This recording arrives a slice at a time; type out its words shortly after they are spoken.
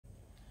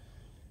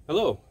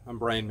Hello, I'm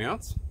Brian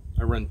Mounts.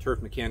 I run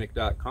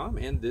turfmechanic.com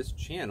and this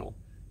channel.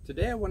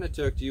 Today I want to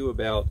talk to you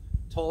about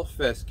tall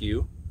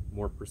fescue.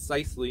 More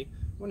precisely,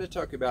 I want to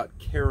talk about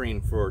caring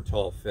for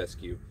tall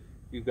fescue.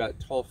 If you've got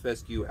tall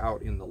fescue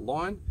out in the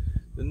lawn,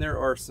 then there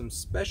are some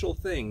special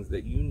things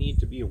that you need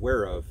to be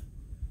aware of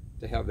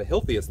to have the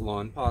healthiest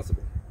lawn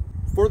possible.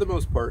 For the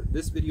most part,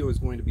 this video is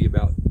going to be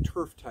about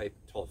turf type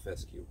tall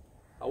fescue.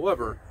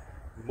 However,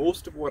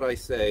 most of what I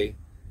say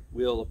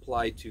will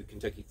apply to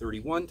Kentucky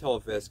 31 tall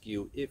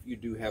fescue if you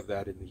do have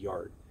that in the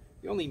yard.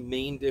 The only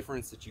main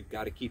difference that you've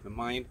got to keep in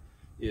mind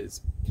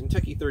is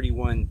Kentucky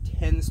 31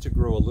 tends to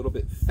grow a little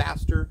bit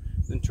faster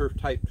than turf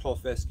type tall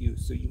fescue,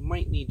 so you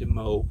might need to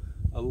mow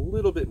a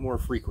little bit more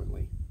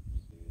frequently.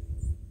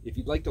 If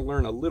you'd like to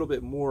learn a little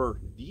bit more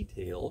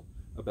detail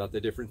about the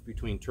difference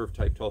between turf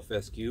type tall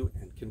fescue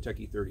and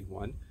Kentucky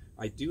 31,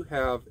 I do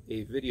have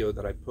a video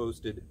that I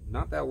posted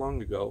not that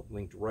long ago,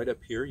 linked right up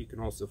here. You can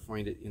also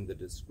find it in the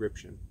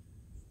description.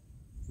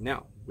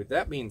 Now, with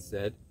that being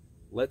said,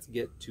 let's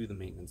get to the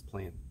maintenance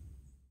plan.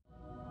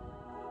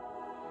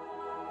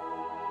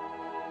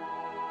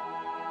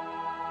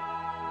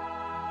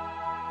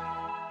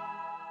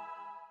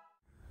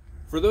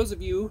 For those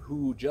of you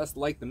who just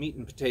like the meat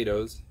and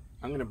potatoes,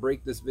 I'm going to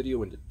break this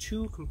video into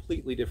two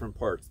completely different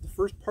parts. The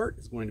first part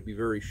is going to be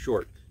very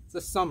short. It's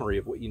a summary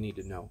of what you need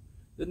to know.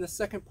 Then the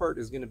second part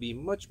is going to be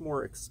much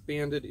more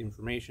expanded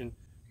information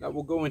that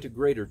will go into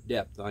greater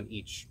depth on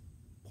each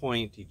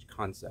point, each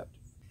concept.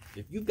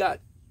 If you've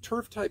got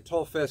turf type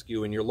tall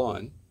fescue in your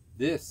lawn,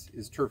 this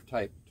is turf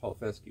type tall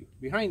fescue.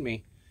 Behind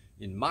me,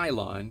 in my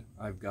lawn,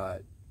 I've got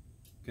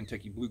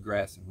Kentucky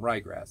bluegrass and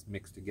ryegrass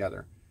mixed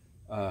together.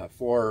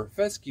 For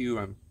fescue,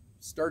 I'm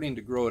starting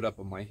to grow it up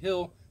on my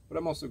hill, but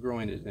I'm also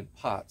growing it in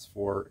pots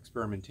for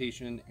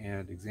experimentation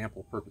and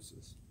example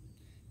purposes.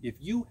 If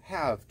you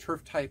have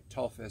turf type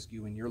tall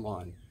fescue in your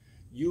lawn,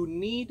 you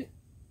need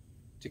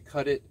to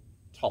cut it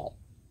tall.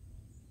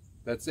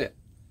 That's it.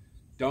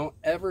 Don't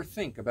ever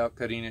think about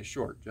cutting it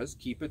short. Just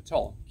keep it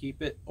tall.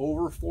 Keep it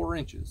over 4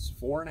 inches,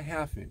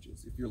 4.5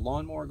 inches. If your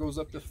lawnmower goes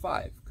up to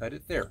 5, cut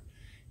it there.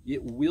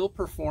 It will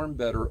perform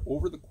better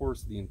over the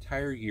course of the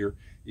entire year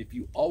if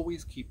you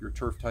always keep your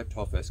turf type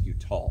tall fescue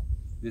tall.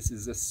 This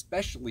is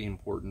especially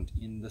important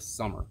in the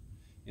summer.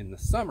 In the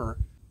summer,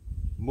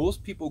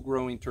 most people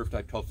growing turf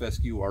type tall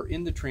fescue are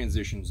in the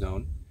transition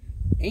zone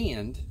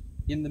and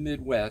in the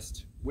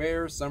Midwest,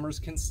 where summers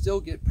can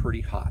still get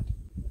pretty hot.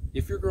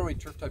 If you're growing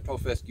turf type tall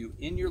fescue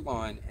in your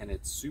lawn and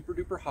it's super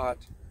duper hot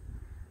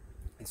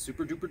and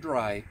super duper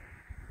dry,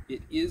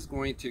 it is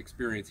going to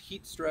experience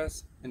heat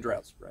stress and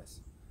drought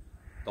stress.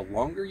 The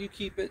longer you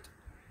keep it,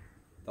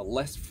 the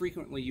less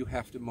frequently you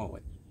have to mow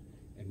it.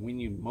 And when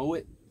you mow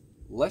it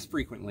less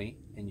frequently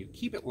and you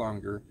keep it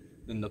longer,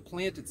 then the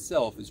plant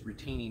itself is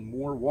retaining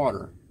more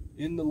water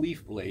in the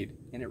leaf blade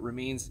and it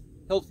remains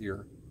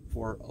healthier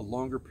for a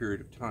longer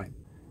period of time.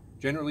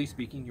 Generally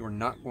speaking, you're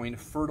not going to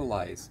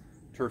fertilize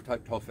turf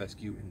type tall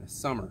fescue in the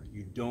summer.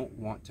 You don't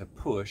want to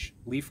push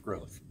leaf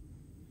growth.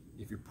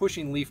 If you're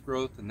pushing leaf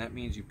growth, then that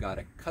means you've got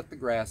to cut the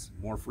grass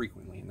more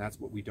frequently, and that's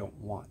what we don't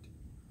want.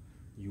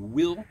 You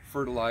will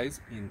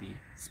fertilize in the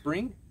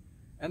spring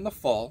and the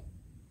fall,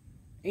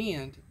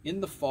 and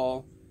in the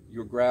fall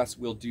your grass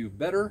will do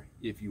better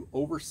if you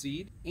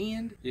overseed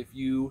and if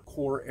you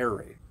core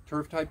aerate.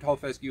 Turf type tall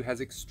fescue has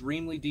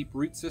extremely deep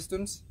root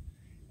systems,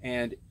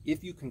 and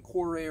if you can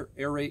core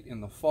aerate in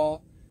the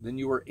fall, then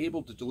you are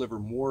able to deliver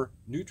more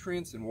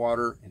nutrients and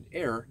water and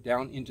air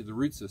down into the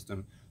root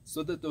system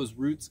so that those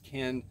roots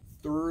can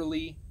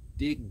thoroughly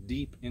dig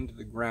deep into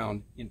the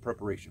ground in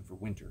preparation for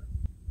winter.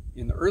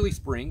 In the early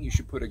spring, you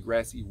should put a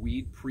grassy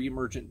weed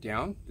pre-emergent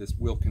down. This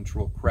will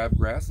control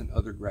crabgrass and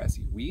other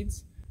grassy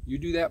weeds. You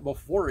do that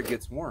before it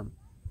gets warm.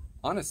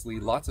 Honestly,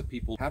 lots of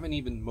people haven't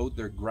even mowed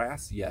their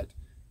grass yet,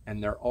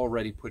 and they're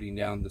already putting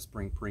down the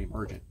spring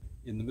pre-emergent.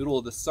 In the middle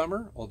of the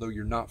summer, although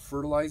you're not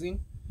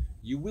fertilizing,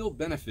 you will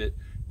benefit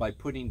by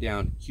putting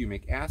down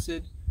humic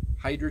acid,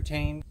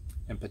 hydrotane,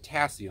 and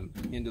potassium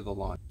into the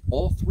lawn.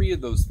 All three of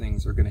those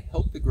things are going to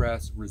help the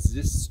grass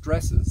resist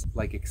stresses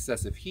like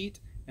excessive heat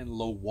and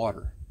low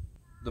water.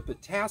 The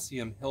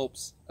potassium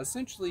helps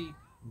essentially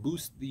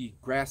boost the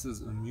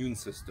grass's immune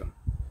system.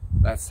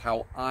 That's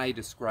how I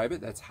describe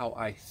it. That's how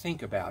I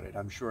think about it.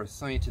 I'm sure a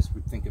scientist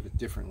would think of it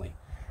differently.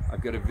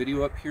 I've got a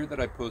video up here that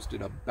I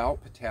posted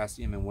about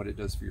potassium and what it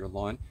does for your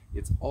lawn.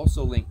 It's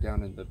also linked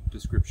down in the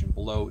description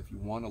below if you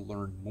want to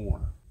learn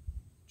more.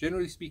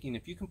 Generally speaking,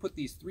 if you can put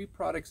these 3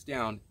 products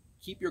down,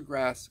 keep your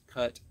grass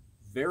cut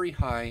very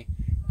high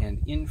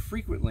and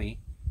infrequently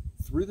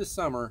through the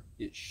summer,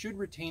 it should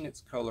retain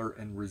its color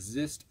and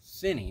resist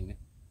thinning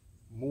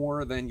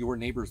more than your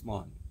neighbor's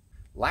lawn.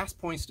 Last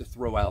points to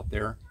throw out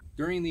there.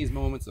 During these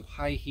moments of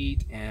high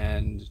heat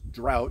and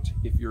drought,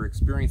 if you're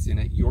experiencing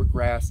it, your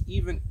grass,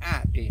 even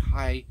at a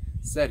high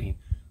setting,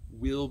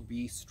 will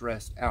be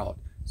stressed out.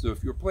 So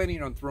if you're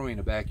planning on throwing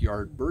a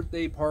backyard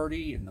birthday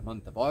party in the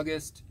month of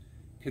August,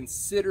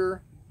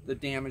 consider the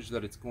damage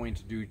that it's going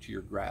to do to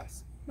your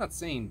grass. I'm not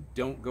saying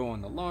don't go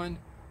on the lawn,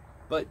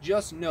 but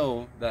just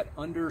know that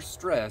under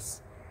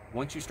stress,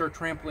 Once you start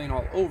trampling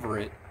all over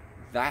it,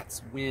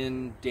 that's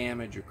when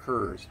damage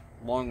occurs,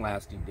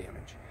 long-lasting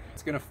damage.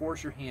 It's going to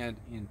force your hand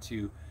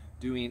into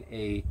doing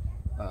a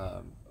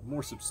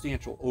more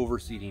substantial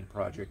overseeding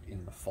project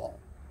in the fall.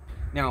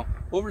 Now,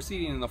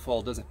 overseeding in the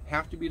fall doesn't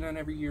have to be done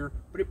every year,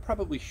 but it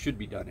probably should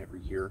be done every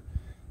year.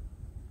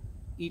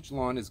 Each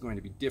lawn is going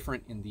to be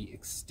different in the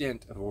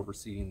extent of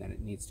overseeding that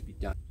it needs to be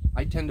done.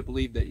 I tend to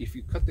believe that if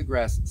you cut the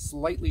grass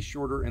slightly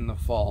shorter in the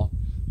fall,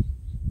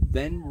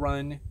 then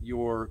run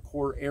your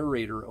core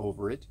aerator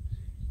over it,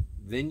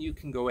 then you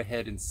can go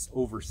ahead and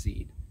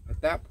overseed. At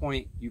that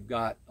point, you've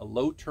got a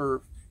low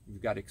turf,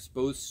 you've got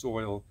exposed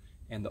soil,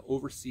 and the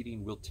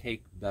overseeding will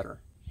take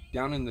better.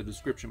 Down in the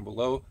description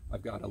below,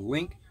 I've got a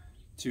link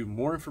to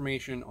more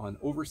information on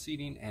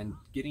overseeding and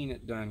getting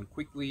it done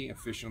quickly,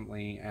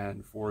 efficiently,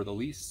 and for the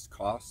least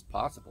cost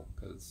possible,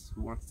 because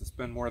who wants to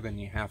spend more than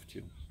you have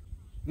to?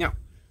 Now,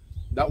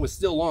 that was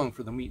still long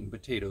for the meat and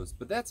potatoes,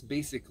 but that's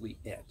basically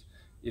it.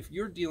 If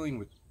you're dealing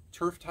with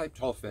turf-type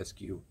tall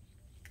fescue,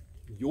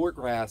 your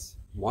grass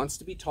wants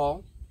to be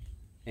tall,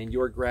 and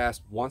your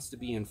grass wants to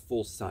be in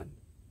full sun.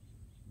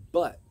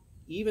 But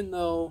even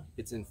though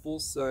it's in full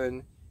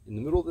sun, in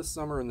the middle of the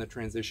summer in the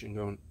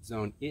transition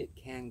zone, it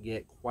can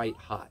get quite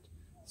hot.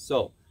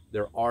 So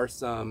there are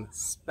some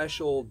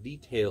special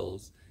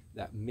details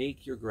that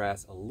make your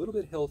grass a little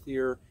bit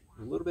healthier,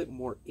 a little bit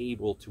more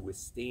able to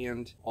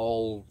withstand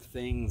all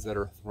things that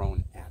are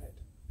thrown at it.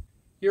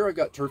 Here I've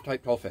got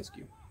turf-type tall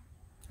fescue.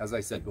 As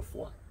I said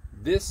before,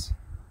 this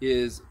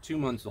is 2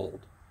 months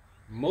old.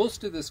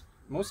 Most of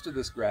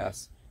this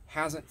grass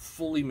hasn't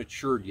fully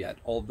matured yet,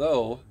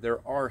 although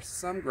there are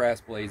some grass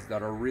blades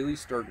that are really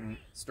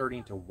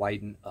starting to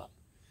widen up.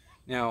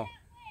 Now,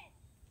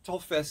 tall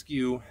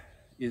fescue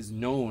is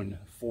known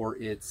for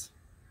its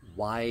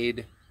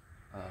wide,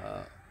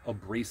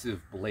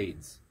 abrasive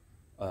blades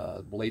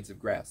of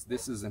grass.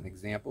 This is an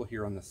example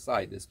here on the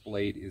side. This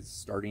blade is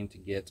starting to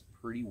get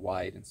pretty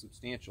wide and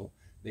substantial.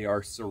 They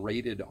are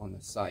serrated on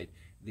the side.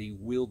 They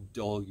will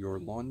dull your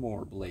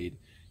lawnmower blade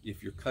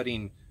if you're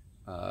cutting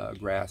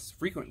grass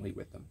frequently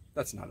with them.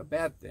 That's not a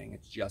bad thing,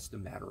 it's just a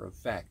matter of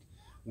fact.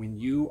 When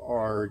you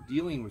are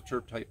dealing with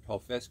turf-type tall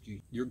fescue,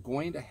 you're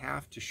going to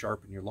have to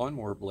sharpen your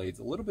lawnmower blades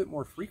a little bit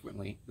more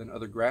frequently than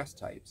other grass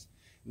types.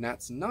 And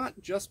that's not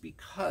just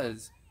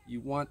because you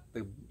want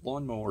the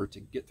lawnmower to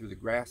get through the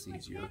grass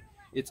easier,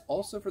 it's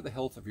also for the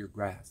health of your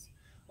grass.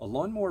 A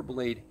lawnmower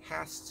blade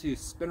has to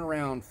spin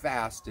around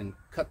fast and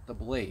cut the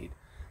blade,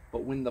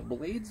 but when the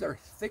blades are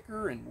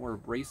thicker and more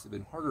abrasive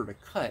and harder to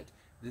cut,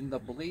 then the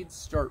blades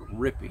start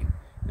ripping.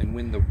 And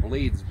when the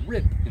blades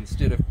rip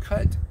instead of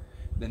cut,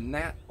 then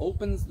that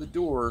opens the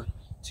door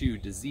to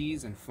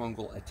disease and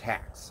fungal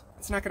attacks.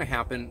 It's not going to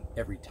happen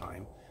every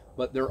time,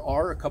 but there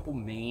are a couple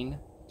main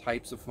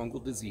types of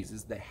fungal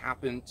diseases that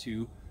happen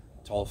to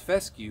tall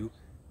fescue,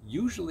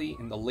 usually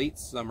in the late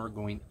summer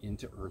going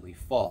into early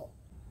fall.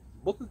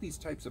 Both of these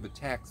types of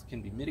attacks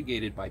can be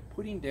mitigated by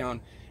putting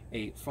down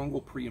a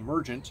fungal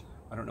pre-emergent,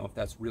 I don't know if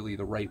that's really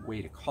the right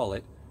way to call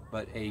it,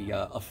 but a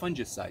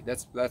fungicide,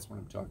 that's what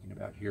I'm talking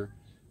about here,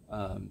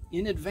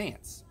 in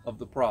advance of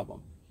the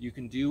problem. You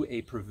can do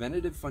a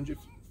preventative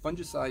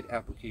fungicide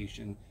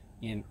application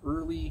in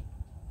early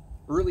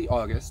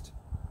August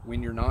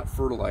when you're not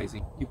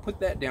fertilizing. You put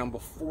that down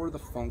before the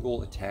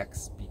fungal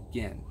attacks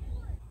begin.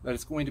 That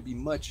is going to be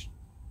much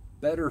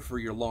better for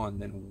your lawn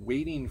than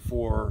waiting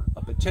for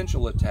a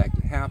potential attack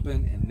to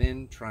happen and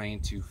then trying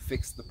to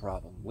fix the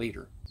problem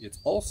later. It's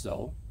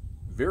also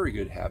a very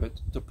good habit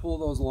to pull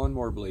those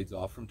lawnmower blades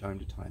off from time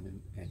to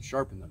time and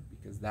sharpen them,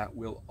 because that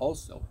will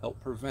also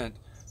help prevent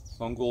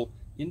fungal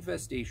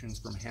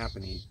infestations from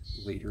happening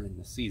later in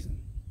the season.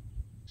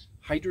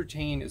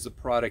 Hydrotane is a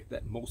product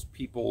that most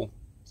people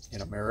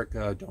in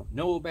America don't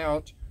know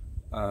about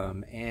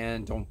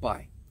and don't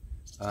buy.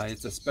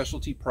 It's a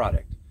specialty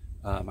product.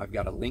 I've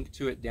got a link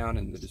to it down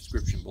in the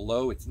description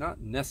below. It's not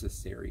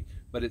necessary,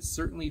 but it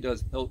certainly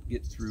does help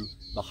get through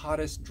the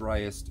hottest,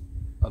 driest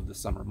of the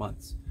summer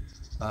months.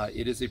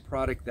 It is a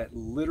product that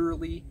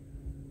literally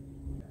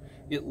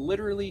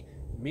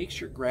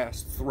makes your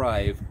grass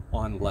thrive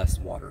on less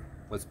water.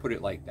 Let's put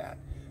it like that.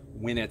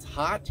 When it's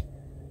hot,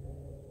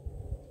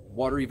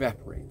 water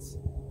evaporates.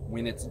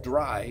 When it's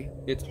dry,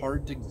 it's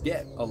hard to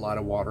get a lot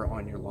of water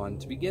on your lawn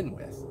to begin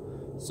with.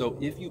 So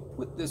if you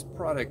put this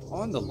product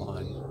on the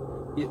lawn,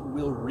 it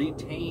will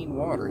retain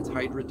water. It's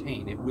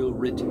hydrotane. It will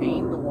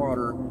retain the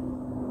water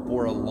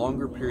for a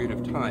longer period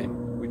of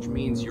time, which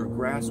means your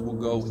grass will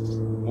go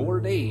more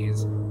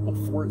days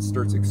before it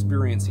starts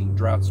experiencing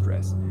drought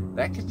stress.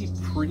 That can be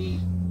pretty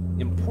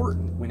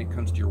important when it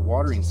comes to your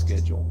watering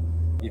schedule.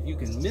 If you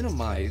can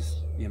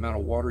minimize the amount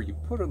of water you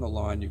put on the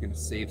lawn, you're going to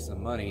save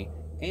some money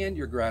and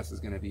your grass is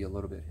going to be a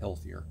little bit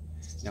healthier.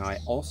 Now, I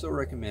also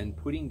recommend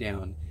putting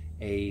down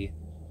a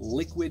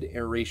liquid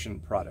aeration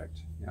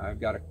product. Now,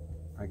 I've got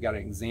an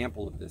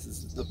example of this.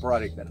 This is the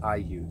product that I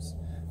use.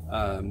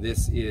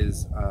 This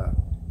is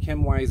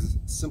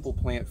ChemWise Simple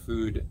Plant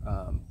Food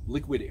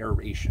liquid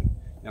aeration.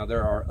 Now,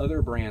 there are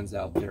other brands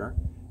out there,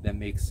 that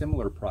make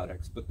similar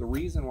products, but the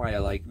reason why I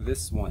like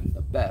this one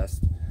the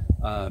best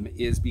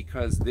is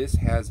because this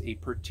has a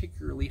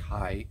particularly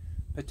high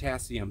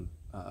potassium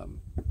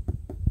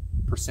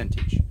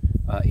percentage.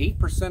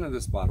 8% of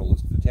this bottle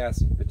is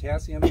potassium.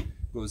 Potassium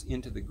goes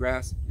into the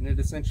grass and it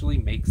essentially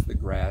makes the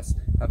grass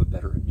have a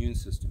better immune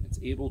system. It's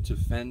able to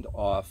fend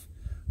off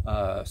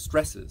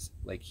stresses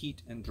like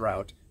heat and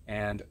drought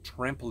and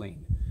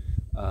trampling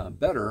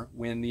better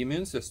when the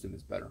immune system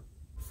is better.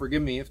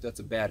 Forgive me if that's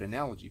a bad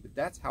analogy, but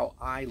that's how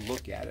I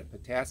look at it.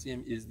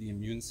 Potassium is the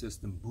immune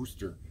system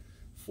booster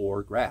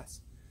for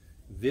grass.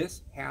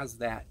 This has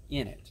that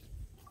in it.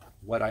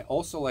 What I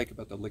also like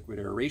about the liquid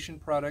aeration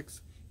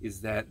products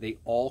is that they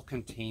all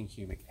contain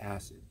humic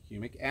acid.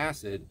 Humic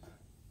acid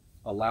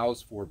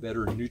allows for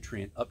better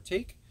nutrient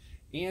uptake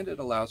and it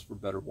allows for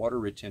better water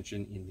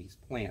retention in these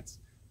plants.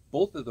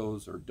 Both of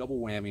those are double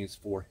whammies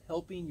for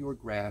helping your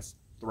grass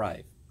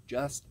thrive.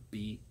 Just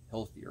be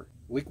healthier.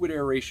 Liquid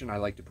aeration I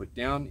like to put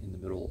down in the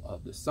middle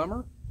of the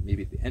summer,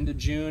 maybe at the end of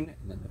June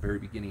and then the very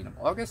beginning of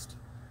August.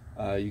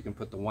 You can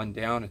put the one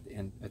down at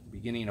the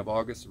beginning of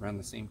August, around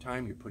the same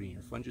time you're putting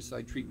your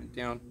fungicide treatment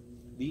down.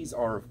 These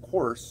are, of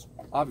course,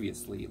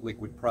 obviously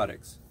liquid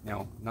products.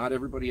 Now, not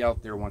everybody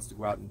out there wants to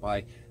go out and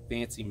buy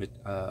fancy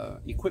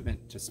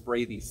equipment to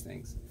spray these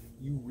things.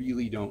 You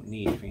really don't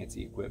need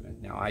fancy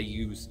equipment. Now, I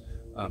use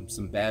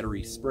some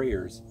battery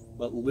sprayers,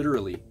 but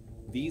literally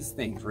these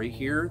things right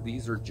here,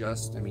 these are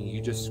just, I mean,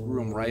 you just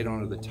screw them right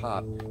onto the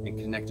top and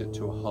connect it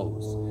to a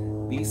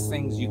hose. These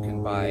things you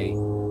can buy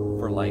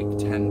for like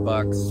 10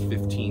 bucks,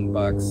 15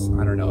 bucks,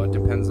 I don't know, it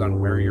depends on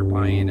where you're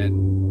buying it,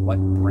 what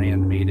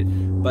brand made it,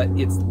 but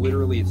it's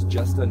literally, it's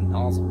just a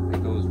nozzle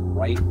that goes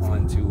right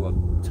onto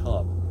a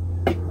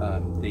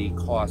tub. They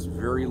cost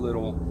very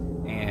little,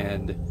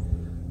 and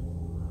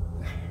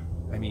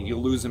I mean,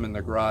 you'll lose them in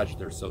the garage,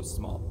 they're so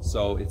small.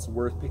 So it's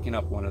worth picking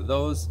up one of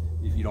those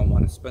if you don't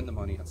want to spend the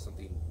money on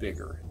something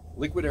bigger.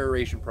 Liquid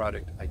aeration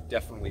product, I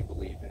definitely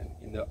believe in.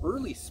 In the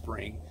early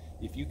spring,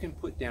 if you can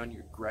put down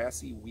your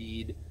grassy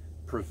weed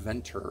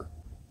preventer,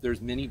 there's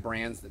many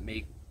brands that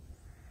make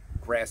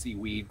grassy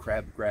weed,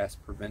 crabgrass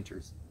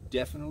preventers.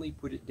 Definitely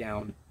put it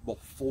down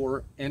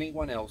before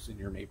anyone else in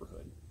your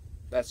neighborhood.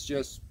 That's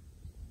just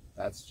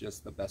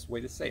the best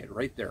way to say it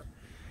right there.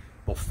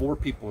 Before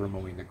people are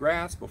mowing the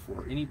grass,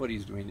 before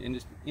anybody's doing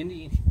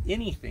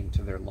anything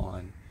to their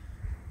lawn,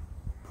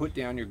 put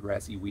down your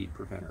grassy weed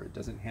preventer. It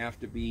doesn't have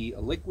to be a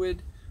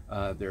liquid.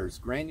 There's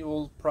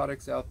granule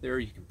products out there.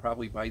 You can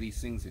probably buy these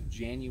things in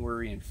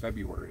January and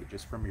February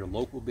just from your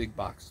local big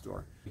box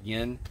store.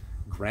 Again,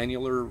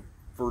 granular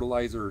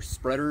fertilizer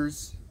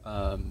spreaders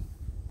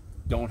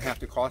don't have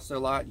to cost a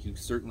lot. You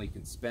certainly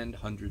can spend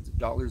hundreds of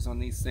dollars on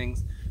these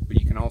things, but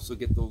you can also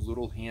get those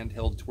little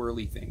handheld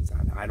twirly things.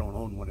 I don't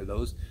own one of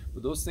those,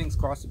 but those things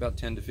cost about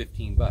 10 to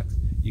 15 bucks.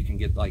 You can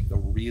get like the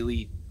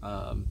really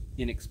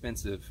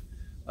inexpensive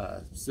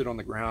sit on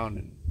the ground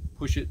and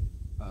push it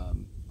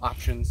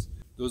options.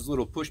 Those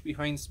little push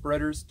behind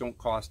spreaders don't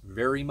cost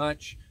very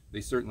much.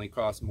 They certainly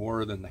cost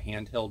more than the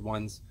handheld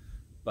ones,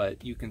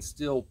 but you can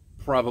still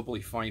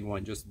probably find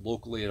one just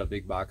locally at a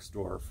big box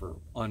store for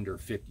under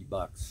 50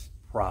 bucks,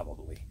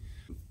 probably.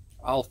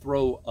 I'll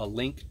throw a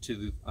link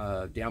to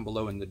down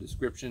below in the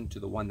description to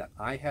the one that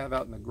I have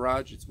out in the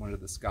garage. It's one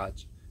of the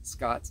Scott's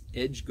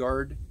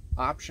EdgeGuard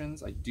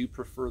options. I do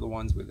prefer the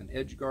ones with an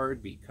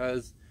EdgeGuard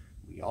because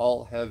we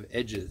all have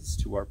edges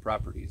to our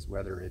properties,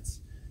 whether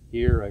it's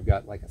here I've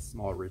got like a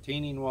small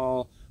retaining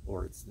wall,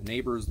 or it's the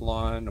neighbor's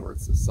lawn, or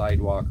it's the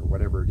sidewalk, or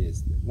whatever it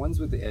is. The ones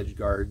with the edge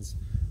guards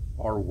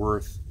are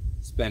worth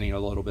spending a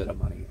little bit of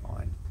money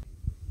on.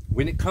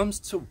 When it comes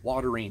to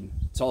watering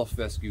tall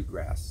fescue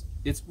grass,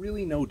 it's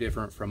really no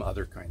different from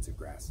other kinds of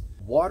grass.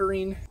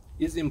 Watering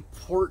is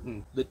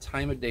important the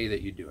time of day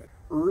that you do it.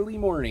 Early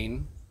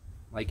morning,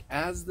 like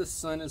as the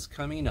sun is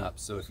coming up,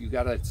 so if you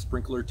got a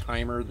sprinkler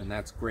timer, then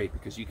that's great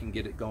because you can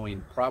get it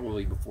going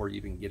probably before you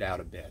even get out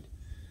of bed.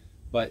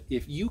 But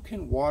if you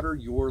can water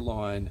your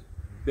lawn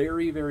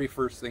very, very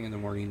first thing in the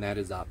morning, that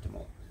is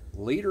optimal.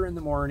 Later in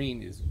the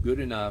morning is good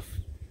enough.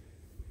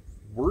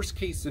 Worst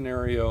case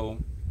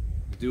scenario,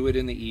 do it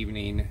in the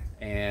evening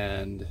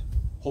and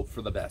hope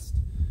for the best.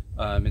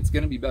 It's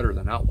going to be better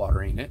than not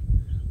watering it.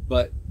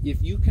 But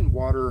if you can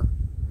water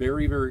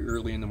very, very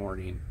early in the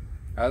morning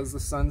as the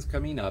sun's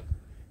coming up,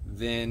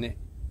 then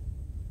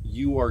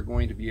you are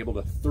going to be able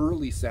to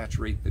thoroughly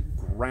saturate the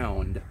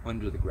ground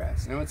under the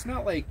grass. Now, it's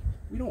not like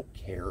we don't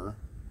care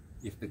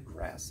if the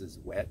grass is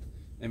wet.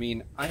 I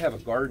mean, I have a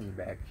garden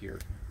back here.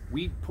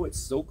 We put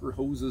soaker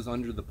hoses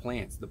under the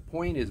plants. The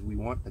point is we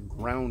want the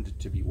ground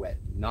to be wet,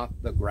 not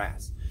the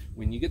grass.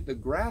 When you get the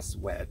grass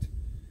wet,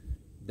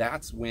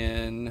 that's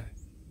when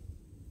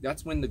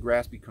the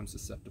grass becomes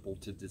susceptible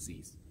to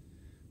disease.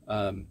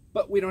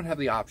 But we don't have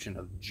the option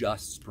of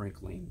just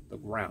sprinkling the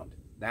ground.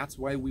 That's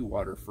why we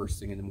water first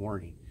thing in the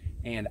morning.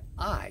 And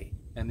I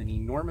am an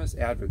enormous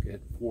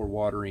advocate for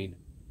watering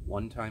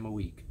one time a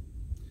week.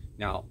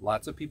 Now,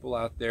 lots of people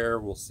out there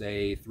will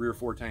say 3 or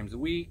 4 times a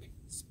week,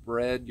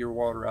 spread your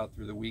water out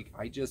through the week.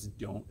 I just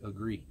don't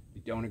agree. I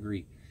don't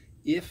agree.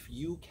 if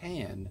you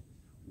can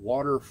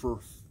water for,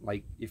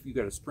 like, if you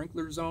got a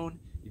sprinkler zone,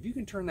 if you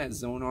can turn that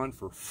zone on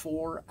for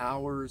 4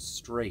 hours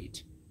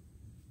straight,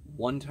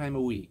 1 time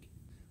a week,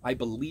 I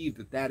believe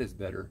that that is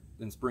better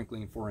than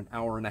sprinkling for an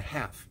hour and a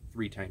half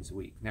 3 times a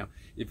week. Now,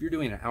 if you're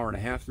doing an hour and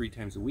a half 3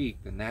 times a week,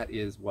 then that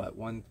is what,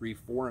 1, 3,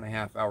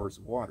 4.5 hours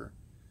of water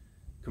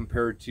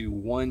compared to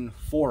 1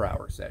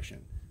 4-hour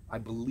session. I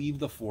believe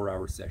the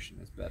 4-hour session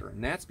is better,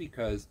 and that's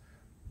because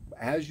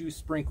as you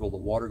sprinkle, the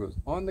water goes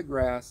on the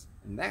grass,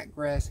 and that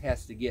grass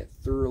has to get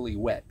thoroughly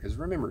wet. Because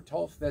remember,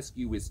 tall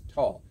fescue is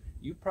tall.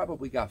 You've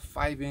probably got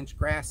 5-inch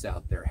grass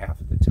out there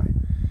half of the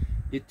time.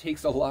 It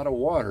takes a lot of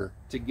water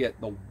to get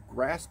the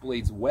grass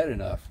blades wet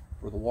enough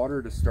for the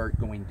water to start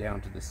going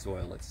down to the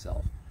soil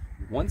itself.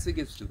 Once it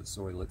gets to the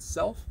soil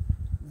itself,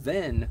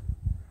 then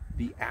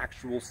the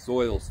actual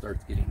soil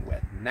starts getting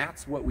wet. And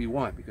that's what we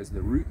want, because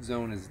the root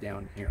zone is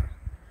down here.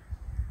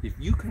 If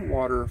you can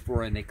water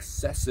for an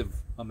excessive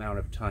amount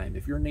of time,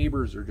 if your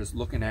neighbors are just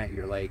looking at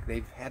you like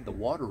they've had the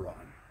water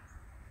on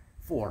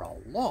for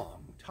a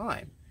long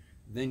time,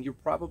 then you're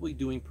probably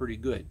doing pretty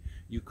good.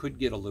 You could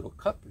get a little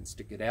cup and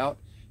stick it out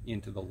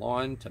into the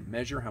lawn to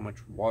measure how much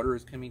water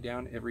is coming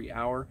down every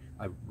hour.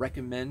 I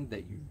recommend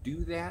that you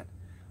do that.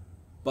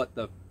 But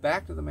the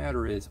fact of the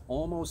matter is,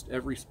 almost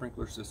every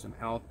sprinkler system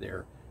out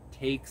there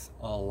takes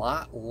a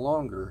lot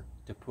longer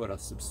to put a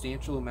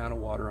substantial amount of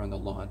water on the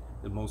lawn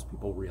than most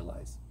people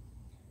realize.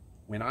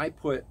 When I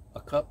put a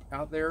cup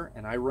out there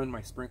and I run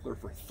my sprinkler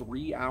for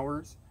 3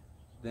 hours,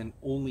 then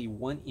only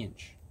 1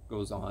 inch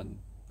goes on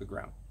the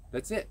ground.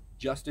 That's it,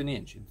 just 1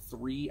 inch in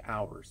 3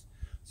 hours.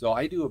 So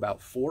I do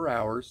about 4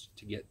 hours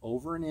to get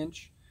over 1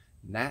 inch,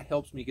 and that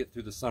helps me get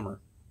through the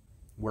summer.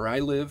 Where I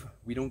live,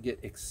 we don't get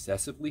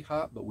excessively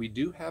hot, but we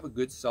do have a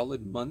good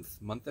solid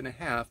month and a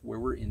half where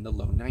we're in the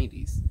low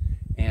 90s.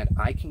 And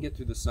I can get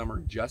through the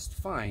summer just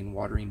fine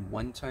watering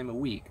 1 time a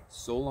week,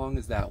 so long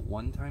as that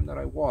 1 time that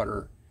I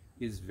water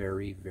is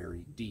very,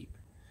 very deep.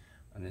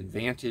 An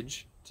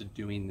advantage to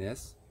doing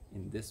this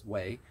in this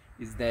way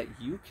is that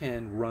you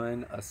can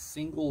run a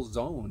single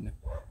zone.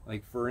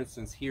 Like, for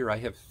instance, here I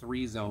have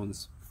 3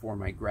 zones for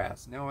my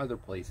grass. Now other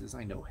places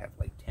I know have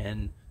like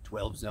 10,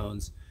 12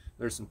 zones.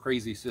 There's some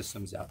crazy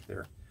systems out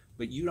there,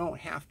 but you don't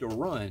have to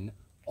run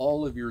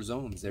all of your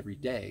zones every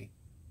day.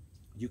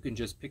 You can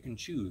just pick and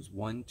choose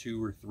 1,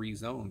 2, or 3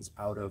 zones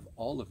out of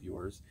all of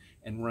yours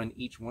and run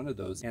each one of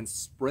those and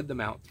spread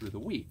them out through the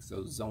week.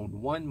 So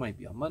zone 1 might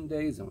be on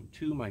Monday, zone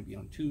 2 might be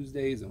on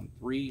Tuesday, zone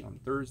 3 on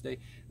Thursday,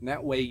 and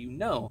that way you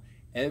know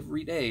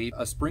every day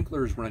a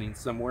sprinkler is running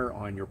somewhere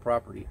on your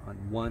property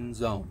on 1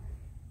 zone.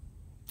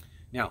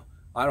 Now,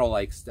 I don't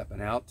like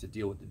stepping out to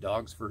deal with the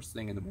dogs first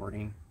thing in the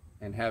morning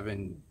and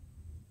having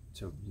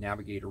to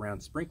navigate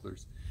around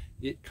sprinklers.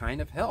 It kind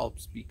of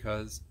helps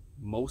because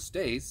most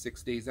days,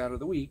 6 days out of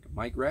the week,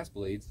 my grass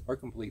blades are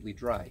completely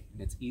dry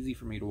and it's easy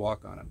for me to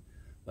walk on them.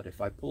 But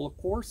if I pull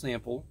a core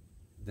sample,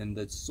 then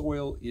the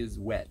soil is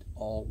wet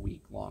all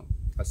week long,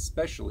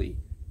 especially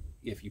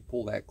if you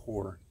pull that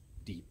core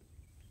deep.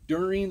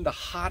 During the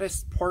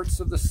hottest parts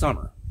of the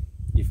summer,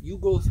 if you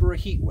go through a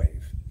heat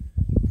wave,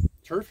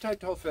 turf-type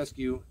tall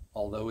fescue,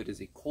 although it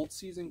is a cold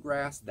season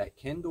grass that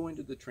can go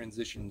into the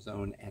transition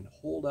zone and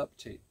hold up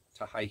to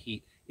high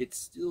heat, it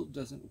still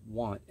doesn't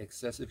want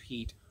excessive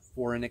heat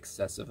for an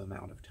excessive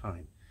amount of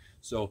time.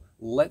 So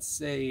let's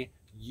say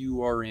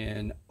you are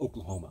in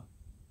Oklahoma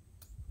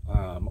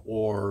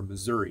or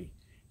Missouri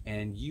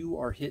and you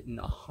are hitting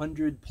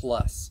 100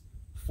 plus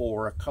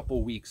for a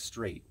couple weeks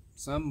straight.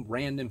 Some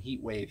random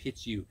heat wave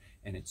hits you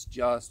and it's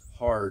just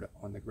hard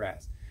on the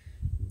grass.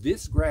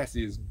 This grass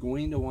is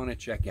going to want to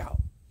check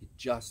out. It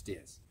just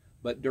is.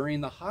 But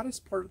during the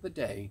hottest part of the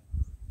day,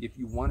 if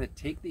you want to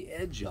take the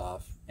edge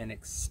off and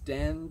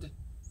extend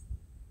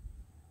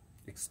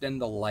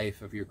the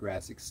life of your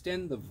grass,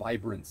 extend the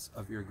vibrance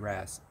of your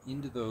grass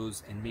into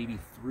those and maybe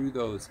through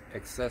those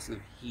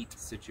excessive heat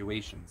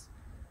situations,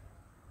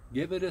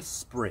 give it a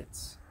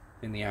spritz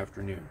in the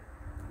afternoon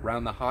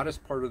around the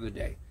hottest part of the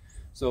day.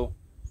 So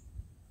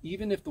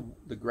even if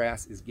the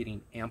grass is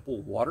getting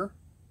ample water,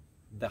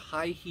 the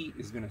high heat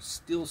is going to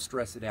still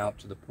stress it out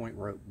to the point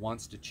where it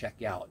wants to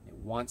check out. It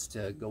wants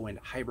to go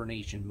into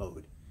hibernation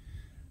mode.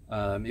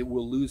 It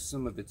will lose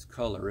some of its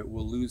color. It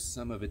will lose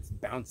some of its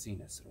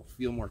bounciness. It'll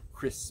feel more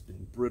crisp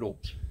and brittle.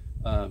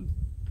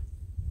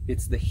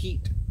 It's the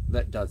heat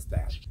that does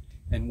that.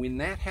 And when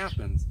that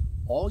happens,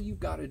 all you've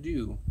got to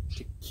do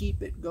to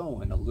keep it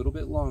going a little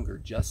bit longer,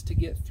 just to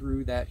get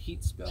through that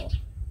heat spell,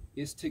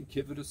 is to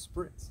give it a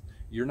spritz.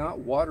 You're not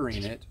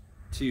watering it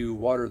to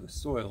water the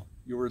soil.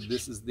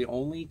 This is the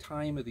only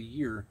time of the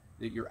year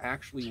that you're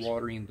actually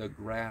watering the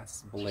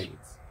grass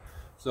blades.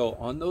 So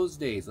on those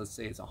days, let's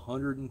say it's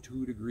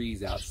 102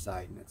 degrees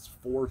outside and it's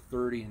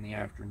 4:30 in the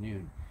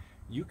afternoon,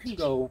 you can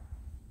go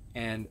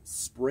and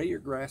spray your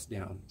grass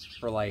down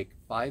for like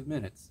 5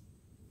 minutes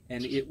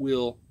and it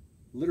will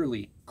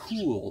literally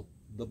cool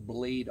the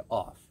blade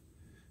off.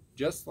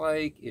 Just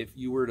like if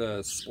you were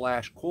to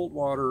splash cold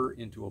water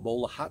into a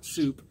bowl of hot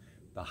soup,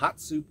 the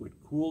hot soup would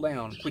cool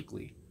down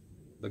quickly.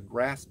 the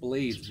grass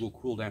blades will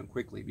cool down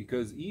quickly,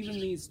 because even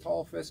these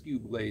tall fescue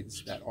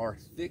blades that are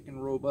thick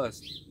and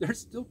robust, they're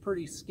still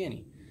pretty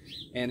skinny,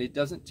 and it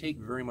doesn't take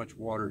very much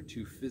water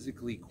to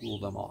physically cool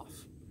them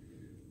off.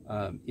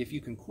 If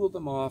you can cool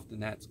them off, then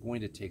that's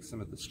going to take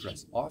some of the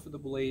stress off of the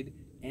blade,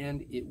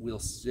 and it will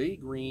stay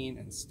green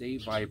and stay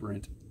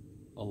vibrant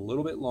a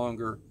little bit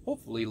longer,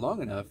 hopefully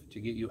long enough to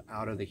get you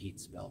out of the heat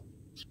spell.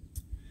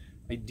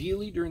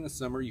 Ideally, during the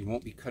summer, you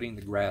won't be cutting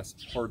the grass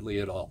hardly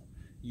at all.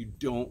 You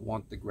don't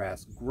want the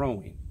grass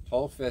growing.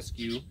 Tall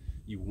fescue,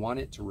 you want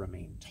it to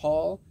remain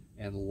tall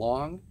and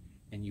long,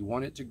 and you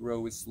want it to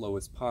grow as slow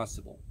as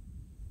possible.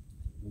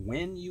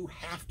 When you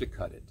have to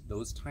cut it,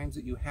 those times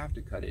that you have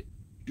to cut it,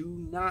 do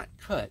not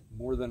cut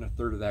more than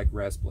 1/3 of that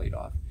grass blade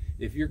off.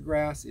 If your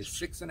grass is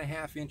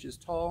 6.5 inches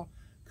tall,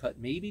 cut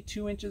maybe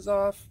 2 inches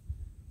off,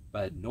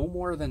 but no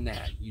more than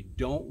that. You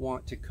don't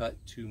want to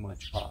cut too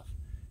much off.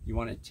 You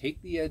want to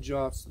take the edge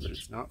off so that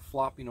it's not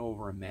flopping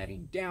over and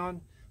matting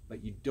down,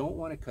 but you don't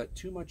want to cut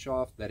too much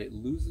off that it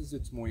loses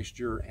its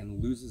moisture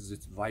and loses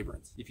its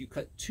vibrance. If you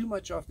cut too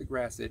much off the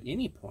grass at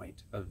any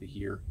point of the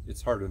year,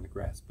 it's hard on the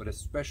grass, but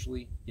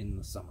especially in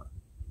the summer.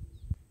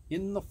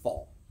 In the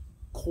fall,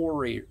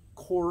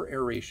 core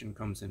aeration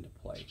comes into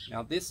play.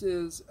 Now, this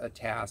is a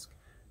task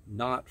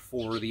not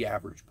for the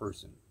average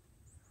person.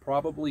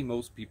 Probably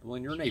most people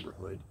in your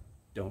neighborhood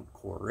don't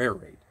core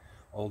aerate,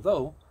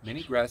 although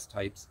many grass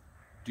types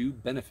do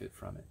benefit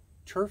from it.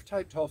 Turf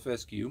type tall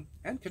fescue,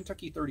 and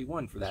Kentucky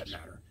 31 for that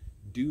matter,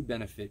 do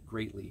benefit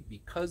greatly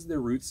because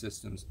their root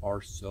systems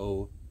are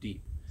so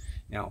deep.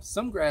 Now,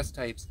 some grass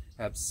types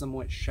have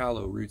somewhat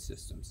shallow root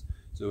systems,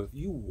 so if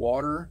you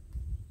water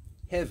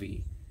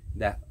heavy,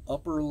 that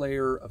upper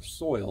layer of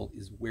soil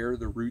is where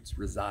the roots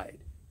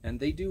reside, and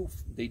they do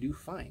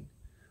fine.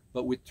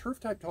 But with turf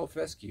type tall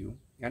fescue,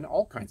 and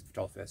all kinds of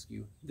tall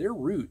fescue, their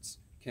roots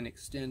can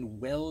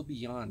extend well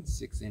beyond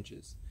 6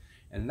 inches.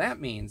 And that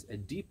means a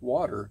deep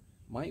water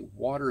might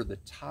water the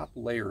top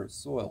layer of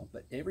soil,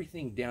 but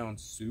everything down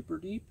super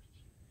deep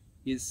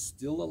is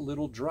still a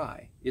little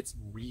dry. It's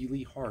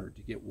really hard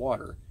to get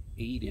water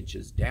 8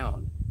 inches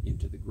down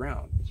into the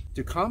ground.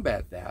 To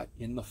combat that,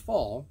 in the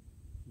fall,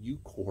 you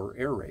core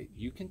aerate.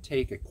 You can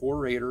take a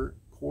core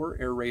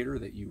aerator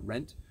that you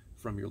rent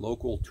from your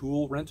local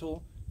tool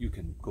rental. You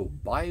can go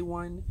buy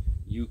one.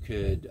 You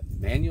could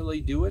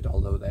manually do it,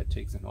 although that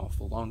takes an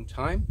awful long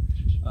time,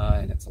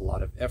 and it's a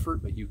lot of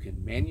effort, but you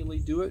can manually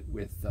do it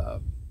with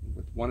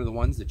one of the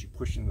ones that you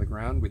push into the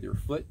ground with your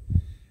foot.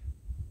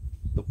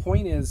 The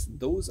point is,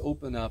 those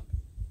open up,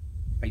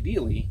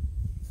 ideally,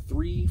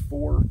 3,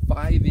 4,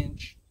 5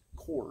 inch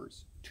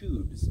cores,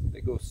 tubes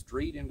that go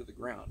straight into the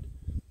ground.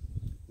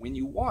 When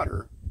you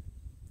water,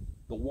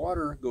 the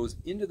water goes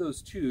into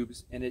those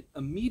tubes and it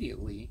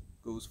immediately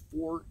goes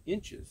 4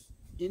 inches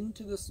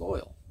into the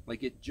soil.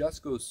 Like, it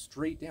just goes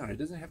straight down. It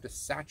doesn't have to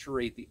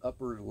saturate the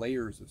upper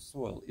layers of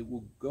soil. It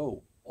will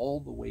go all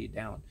the way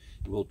down.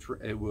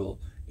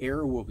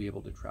 Air will be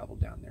able to travel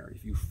down there.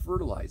 If you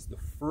fertilize, the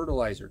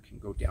fertilizer can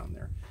go down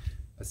there.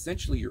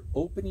 Essentially, you're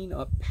opening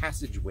up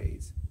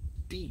passageways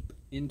deep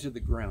into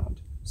the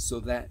ground so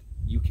that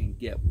you can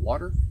get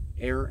water,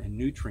 air, and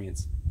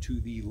nutrients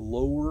to the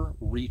lower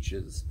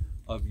reaches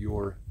of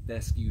your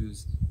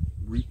fescue's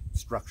root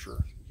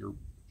structure.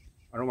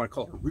 I don't want to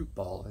call it a root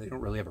ball. They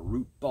don't really have a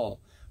root ball,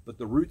 but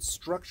the root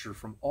structure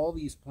from all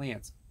these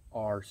plants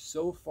are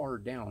so far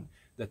down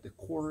that the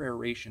core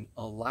aeration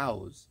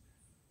allows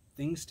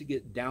things to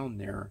get down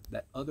there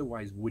that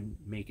otherwise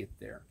wouldn't make it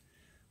there.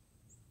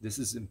 This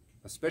is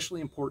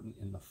especially important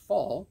in the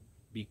fall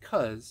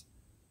because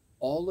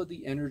all of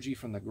the energy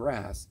from the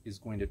grass is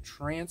going to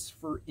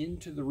transfer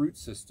into the root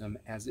system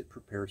as it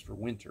prepares for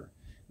winter.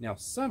 Now,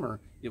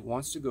 summer, it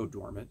wants to go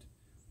dormant,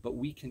 but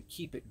we can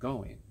keep it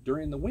going.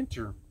 During the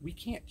winter, we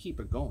can't keep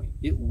it going.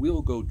 It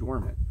will go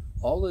dormant.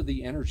 All of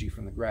the energy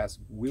from the grass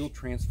will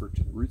transfer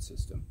to the root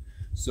system.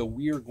 So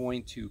we are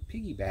going to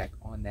piggyback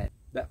on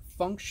that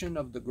function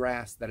of the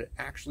grass that it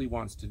actually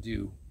wants to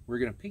do. We're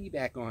going to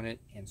piggyback on it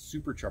and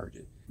supercharge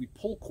it. We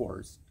pull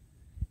cores,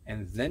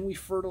 and then we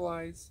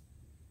fertilize,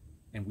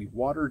 and we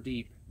water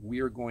deep.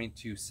 We are going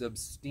to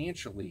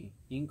substantially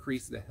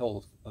increase the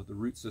health of the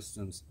root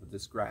systems of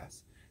this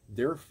grass.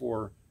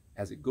 Therefore,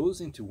 as it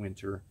goes into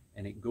winter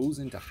and it goes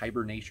into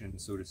hibernation,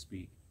 so to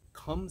speak,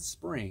 come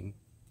spring,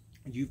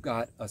 you've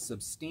got a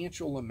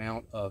substantial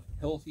amount of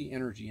healthy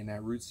energy in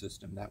that root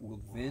system that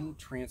will then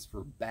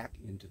transfer back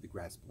into the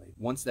grass blade.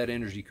 Once that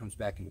energy comes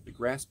back into the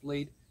grass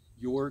blade,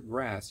 your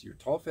grass, your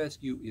tall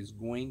fescue, is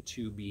going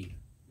to be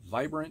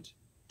vibrant,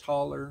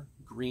 taller,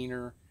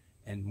 greener,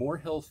 and more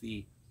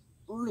healthy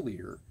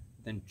earlier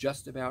than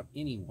just about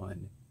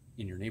anyone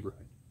in your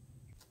neighborhood.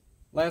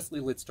 Lastly,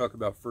 let's talk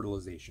about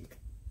fertilization.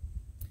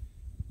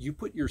 You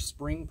put your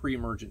spring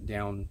pre-emergent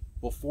down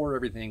before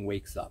everything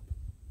wakes up.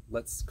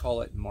 Let's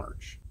call it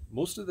March.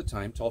 Most of the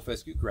time, tall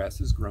fescue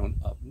grass is grown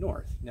up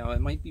north. Now,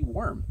 it might be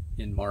warm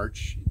in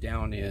March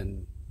down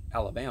in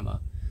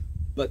Alabama,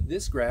 but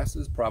this grass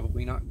is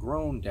probably not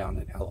grown down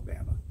in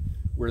Alabama.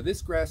 Where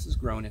this grass is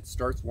grown, it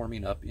starts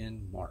warming up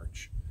in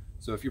March.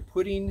 So if you're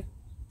putting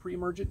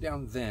pre-emerge it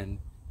down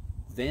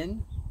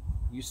then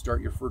you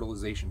start your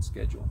fertilization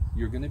schedule.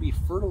 You're going to be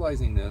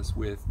fertilizing this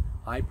with,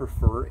 I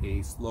prefer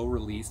a slow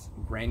release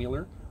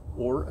granular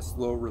or a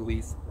slow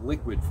release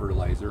liquid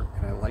fertilizer,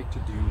 and I like to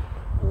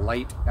do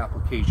light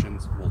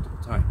applications multiple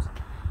times.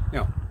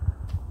 Now,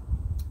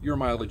 your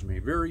mileage may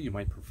vary, you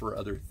might prefer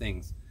other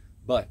things,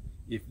 but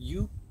if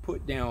you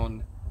put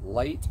down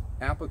light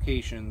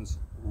applications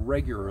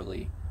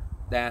regularly,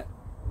 that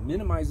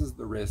minimizes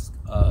the risk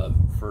of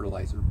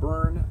fertilizer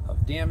burn,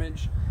 of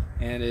damage,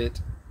 and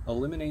it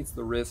eliminates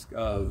the risk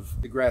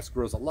of the grass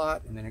grows a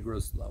lot and then it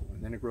grows slow,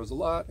 and then it grows a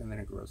lot and then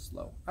it grows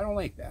slow. I don't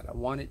like that. I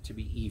want it to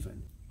be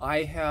even.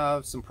 I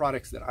have some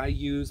products that I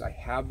use. I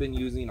have been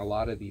using a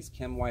lot of these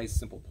ChemWise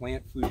Simple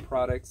Plant Food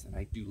products, and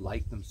I do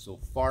like them so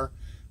far.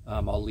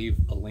 I'll leave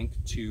a link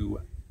to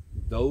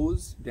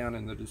those down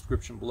in the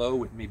description below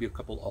with maybe a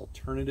couple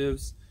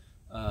alternatives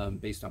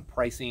based on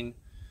pricing.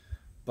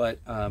 But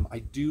I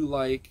do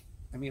like,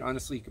 I mean,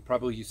 honestly, you could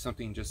probably use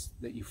something just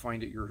that you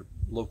find at your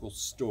local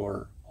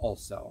store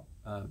also.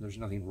 There's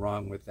nothing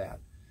wrong with that.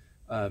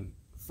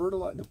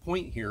 The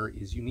point here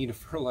is you need to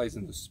fertilize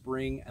in the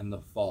spring and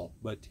the fall,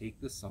 but take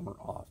the summer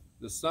off.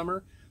 The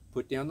summer,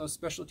 put down those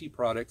specialty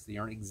products. They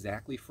aren't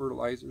exactly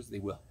fertilizers. They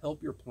will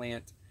help your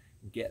plant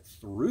get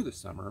through the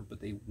summer,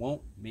 but they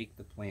won't make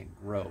the plant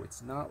grow.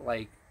 It's not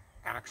like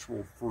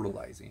actual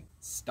fertilizing.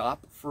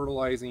 Stop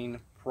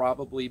fertilizing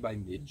probably by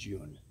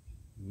mid-June,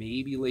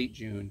 maybe late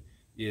June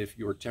if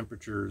your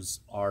temperatures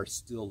are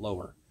still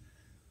lower.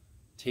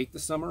 Take the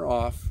summer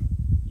off.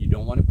 You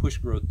don't want to push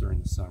growth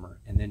during the summer.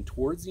 And then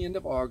towards the end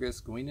of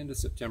August, going into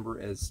September,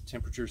 as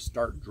temperatures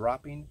start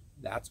dropping,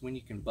 that's when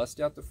you can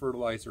bust out the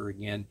fertilizer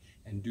again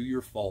and do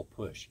your fall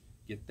push.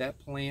 Get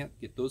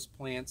those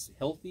plants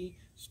healthy,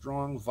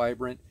 strong,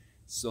 vibrant,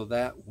 so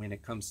that when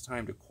it comes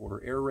time to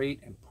core aerate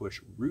and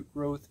push root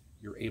growth,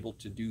 you're able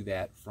to do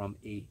that from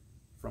a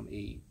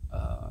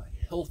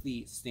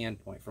healthy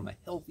standpoint, from a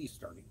healthy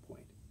starting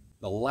point.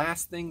 The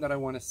last thing that I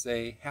want to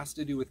say has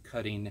to do with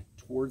cutting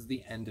towards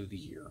the end of the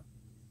year.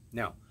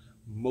 Now,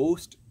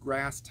 most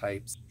grass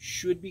types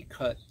should be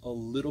cut a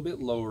little bit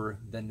lower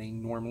than they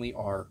normally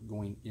are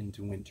going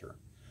into winter.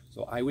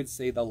 So I would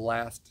say the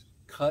last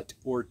cut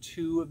or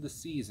two of the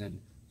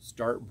season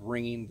start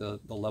bringing the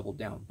level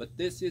down. But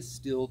this is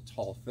still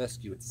tall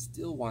fescue. It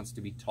still wants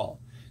to be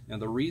tall. Now,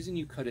 the reason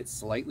you cut it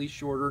slightly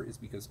shorter is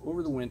because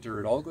over the winter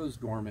it all goes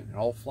dormant and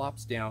all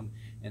flops down,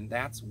 and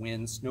that's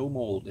when snow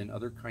mold and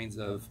other kinds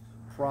of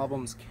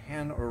problems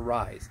can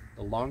arise.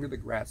 The longer the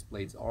grass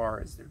blades are,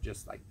 as they're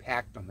just like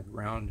packed on the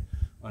ground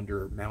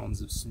under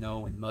mounds of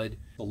snow and mud,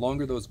 the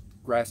longer those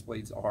grass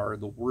blades are,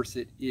 the worse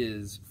it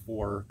is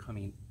for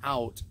coming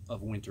out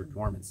of winter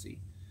dormancy.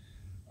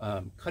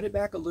 Cut it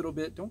back a little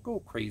bit. Don't go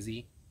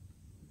crazy.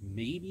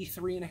 Maybe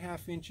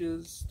 3.5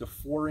 inches to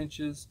 4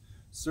 inches.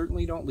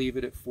 Certainly don't leave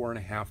it at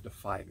 4.5 to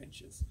 5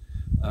 inches.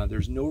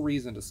 There's no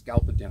reason to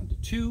scalp it down to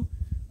 2.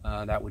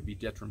 That would be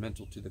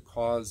detrimental to the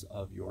cause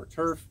of your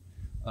turf.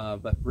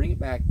 But bring it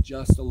back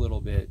just a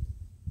little bit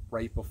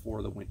right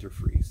before the winter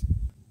freeze.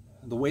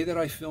 The way that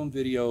I film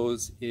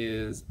videos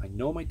is I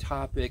know my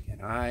topic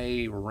and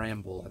I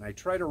ramble, and I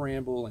try to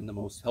ramble in the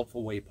most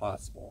helpful way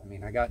possible. I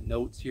mean, I got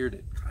notes here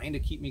to kind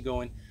of keep me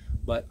going,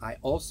 but I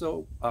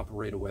also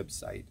operate a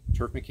website,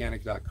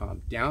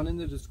 turfmechanic.com. Down in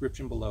the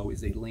description below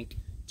is a link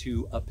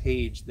to a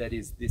page that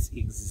is this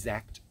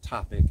exact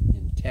topic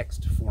in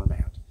text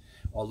format.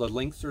 All the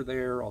links are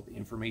there, all the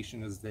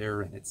information is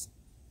there, and it's,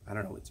 I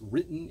don't know, it's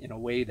written in a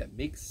way that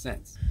makes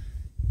sense.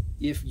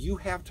 If you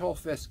have tall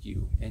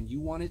fescue and you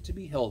want it to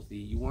be healthy,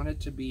 you want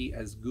it to be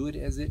as good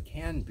as it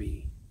can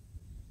be,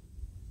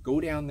 go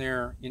down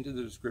there into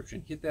the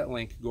description, hit that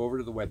link, go over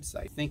to the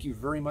website. Thank you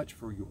very much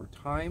for your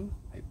time.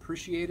 I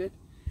appreciate it.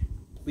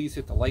 Please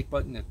hit the like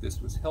button if this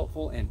was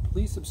helpful, and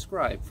please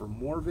subscribe for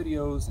more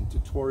videos and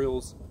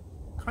tutorials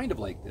kind of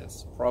like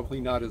this. Probably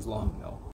not as long though.